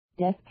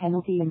death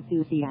penalty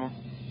enthusiasts.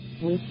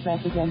 With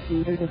President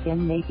Duterte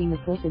again making a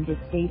push in his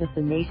State of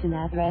the Nation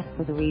address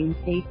for the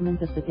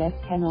reinstatement of the death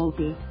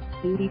penalty,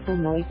 dutiful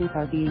noises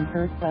are being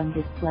heard from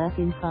his claque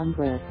in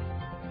Congress.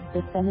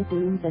 The Senate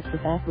looms as the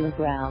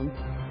battleground.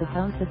 The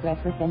House of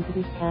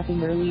Representatives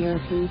having earlier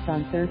approved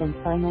on third and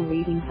final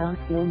reading House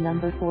Bill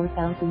number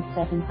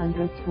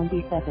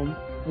 4727,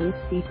 which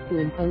seeks to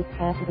impose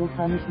capital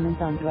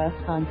punishment on drug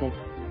convicts.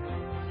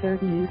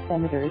 Certain new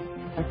senators,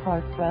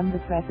 apart from the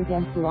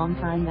President's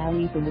longtime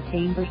allies in the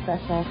chamber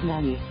such as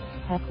Manny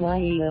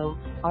Pacquiao,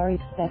 are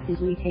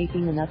expectedly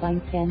taking an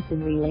ovine stance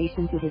in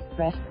relation to his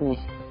fresh push.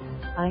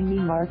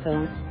 Imee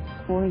Marcos,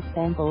 for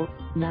example,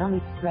 now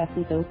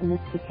expresses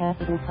openness to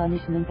capital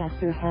punishment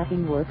after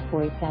having worked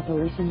for its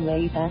abolition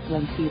way back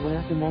when she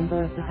was a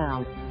member of the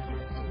House.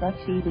 But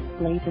she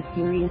displays a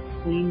curious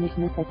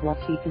squeamishness at what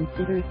she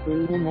considers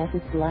brutal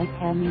methods like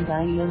hanging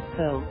Diyos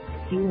ko,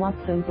 huwag,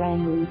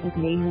 Sobrang, lupit,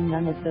 naming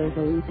none of those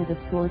elusive of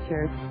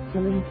torture,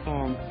 killings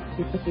and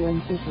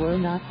disappearances were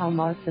not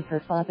hallmarks of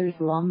her father's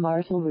long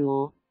martial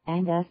rule,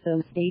 and as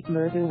though state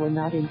murder were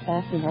not in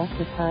fact an act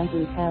of high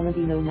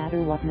brutality no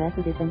matter what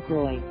method is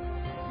employed.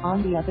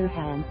 On the other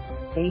hand,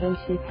 Bato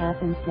shit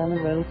happens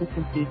Rosa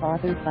can be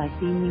bothered by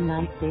seeming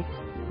niceness,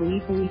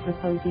 gleefully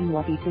proposing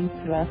what he thinks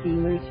drug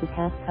dealers should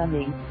have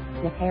coming.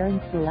 The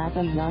parents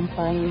Edcel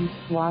non-firing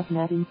huwag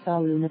natin sa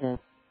lunada.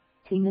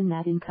 Tingnan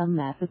natin kung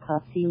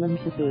mapapagsilang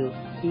shabu.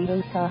 Tito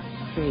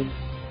Sotto.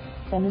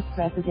 Senate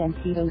President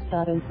Tito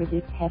Sotto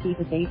predicts heavy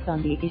debates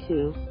on the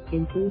issue,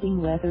 including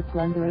whether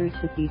plunderers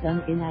should be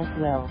done in as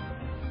well.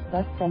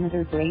 But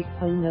Senator Grace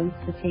Poe notes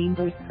the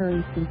chamber's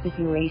current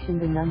configuration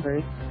the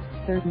numbers,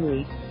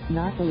 certainly,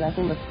 not the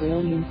level of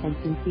brilliance, and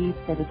concedes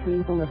that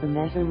approval of a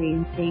measure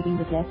reinstating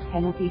the death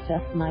penalty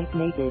just might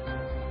make it.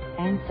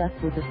 And thus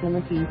would the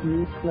Philippines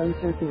move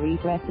closer to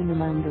regressing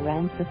among the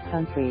ranks of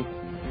countries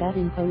that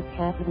impose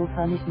capital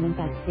punishment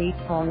as state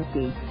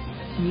policy.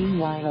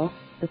 Meanwhile,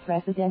 the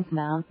President's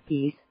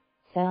mouthpiece,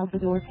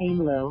 Salvador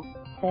Panelo,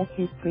 says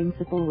his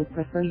principal would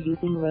prefer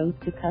using roads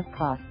to cut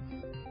costs.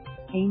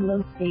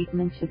 Panelo's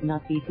statement should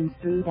not be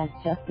construed as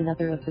just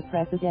another of the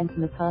President's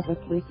macabre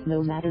twists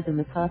no matter the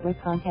macabre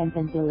content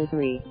and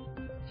delivery.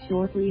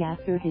 Shortly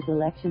after his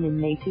election in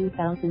May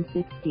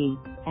 2016,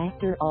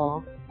 after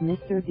all,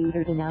 Mr.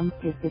 Duterte announced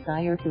his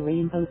desire to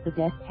reimpose the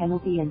death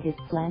penalty and his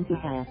plan to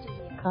have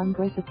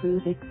Congress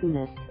approve it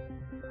soonest.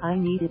 I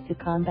needed to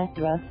combat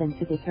drugs and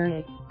to deter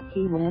it,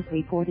 he was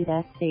reported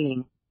as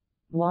saying.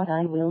 What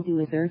I will do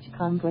is urge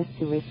Congress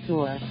to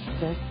restore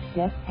the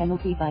death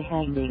penalty by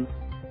hanging.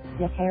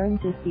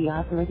 Deterrence is the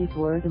operative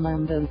word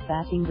among those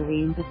bashing the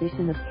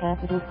reimposition of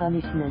capital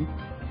punishment,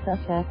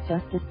 such as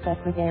Justice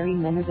Secretary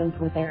Menardo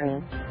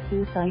Guevarra,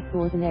 who cites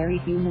ordinary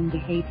human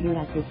behavior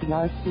as his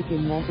yardstick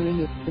in measuring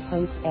its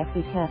supposed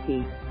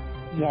efficacy.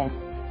 Yes,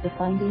 the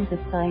findings of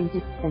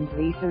scientists and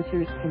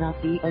researchers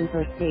cannot be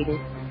overstated,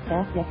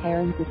 that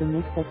deterrence is a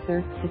myth that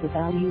serves to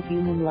devalue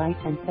human life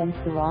and sends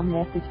the wrong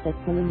message that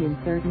killing in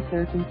certain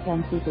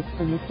circumstances is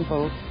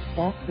permissible,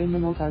 that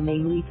criminals are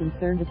mainly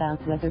concerned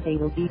about whether they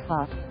will be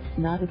caught,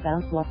 not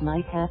about what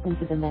might happen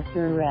to them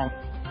after arrest.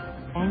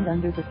 And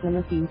under the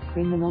Philippines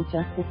criminal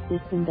justice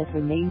system that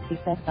remains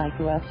beset by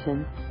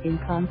corruption,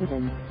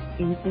 incompetence,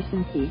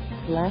 inefficiency,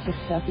 lack of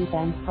judges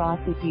and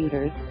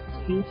prosecutors,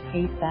 huge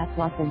case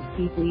backlogs and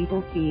steep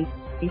legal fees,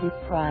 it is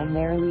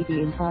primarily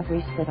the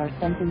impoverished that are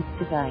sentenced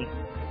to die.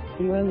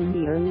 Zero in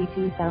the early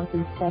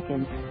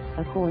 2000s,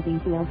 according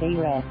to Albay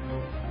Rep.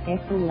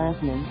 Edcel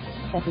Lagman,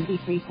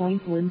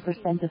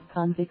 73.1% of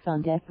convicts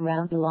on death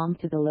row belong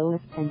to the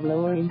lowest and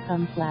lower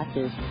income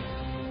classes.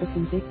 The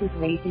convicted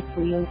rate is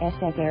Leo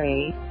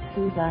Echegaray,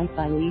 who died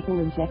by lethal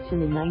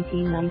injection in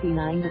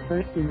 1999, the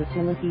first in the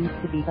Philippines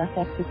to be thus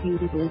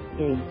executed, lives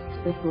in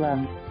the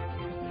slums.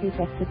 His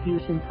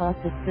execution caused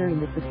a stir in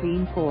the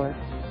Supreme Court,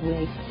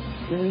 which,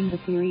 during the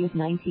period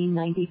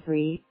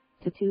 1993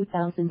 to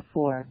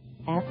 2004,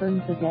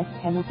 affirmed the death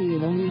penalty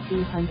in only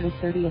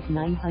 230 of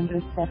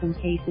 907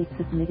 cases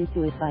submitted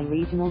to it by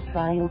regional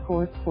trial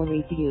courts for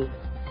review.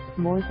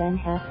 More than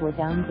half were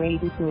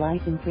downgraded to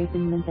life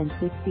imprisonment and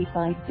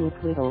 65 to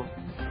acquittal.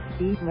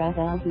 Zeid Ra'ad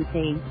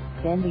al-Hussein,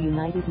 then the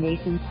United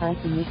Nations High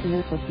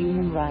Commissioner for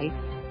Human Rights,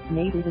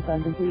 made it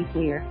abundantly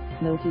clear,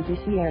 no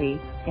judiciary,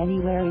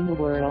 anywhere in the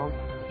world,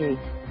 is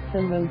so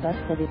robust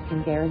that it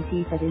can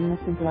guarantee that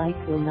innocent life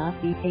will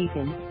not be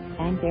taken,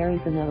 and there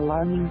is an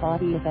alarming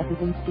body of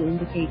evidence to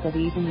indicate that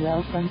even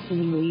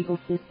well-functioning legal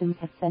systems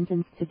have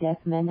sentenced to death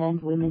men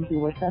and women who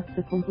were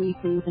subsequently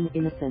proven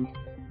innocent.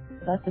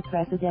 But the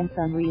President's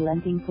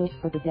unrelenting push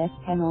for the death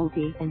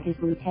penalty and his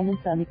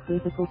lieutenant's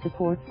unequivocal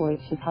support for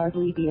it should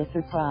hardly be a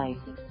surprise.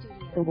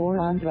 The war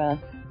on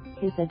drugs,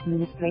 his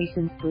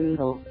administration's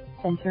brutal,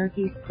 and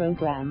Turkey's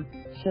program,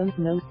 shows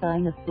no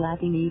sign of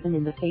flagging even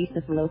in the face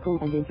of local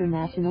and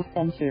international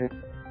censure.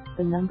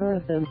 The number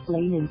of those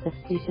slain in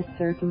suspicious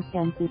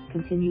circumstances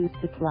continues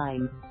to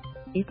climb.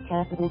 If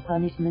capital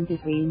punishment is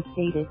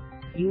reinstated,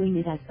 viewing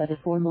it as but a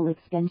formal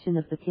extension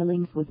of the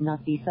killings would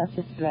not be such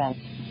a stretch.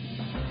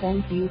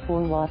 Thank you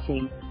for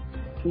watching.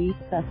 Please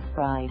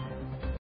subscribe.